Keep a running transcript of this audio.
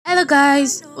Hello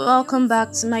guys, welcome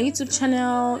back to my YouTube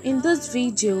channel. In this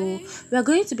video, we are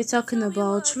going to be talking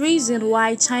about reason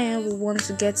why Chayanne will want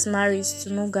to get married to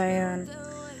Mugayan.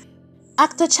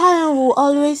 Actor Chayanne will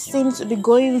always seem to be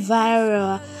going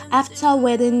viral after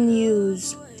wedding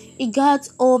news. He got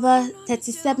over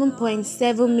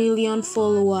 37.7 million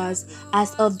followers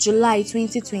as of July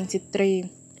 2023.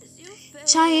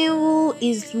 Chayanne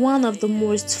is one of the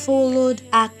most followed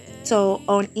actor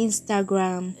on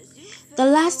Instagram. The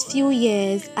last few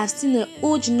years have seen a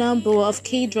huge number of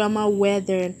K-drama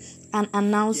wedding and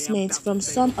announcements from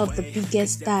some of the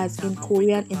biggest stars in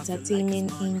Korean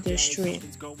entertainment industry.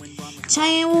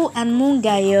 Chayanne and Moon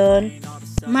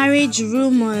Ga-yeon marriage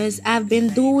rumors have been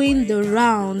doing the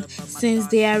round since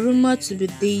they are rumored to be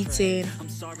dating.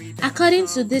 According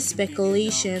to this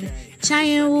speculation,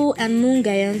 Chayanne and Moon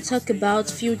Ga-yeon talk about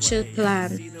future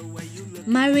plans.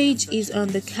 Marriage is on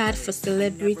the card for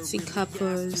celebrity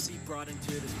couples.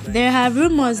 There are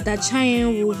rumors that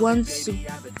Chayanne will want to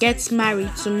get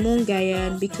married to Moon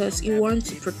Ga-yeon because he wants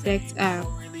to protect her.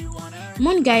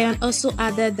 Moon Ga-yeon also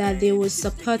added that they will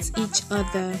support each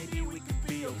other.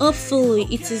 Hopefully,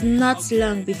 it is not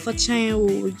long before Chayanne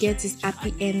will get his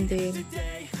happy ending.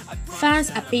 Fans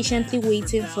are patiently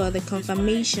waiting for the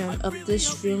confirmation of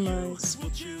these rumors.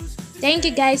 Thank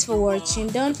you guys for watching.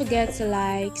 Don't forget to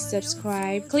like,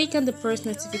 subscribe, click on the post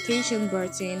notification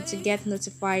button to get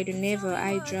notified whenever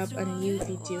I drop a new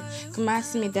video.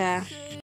 Kumasmida.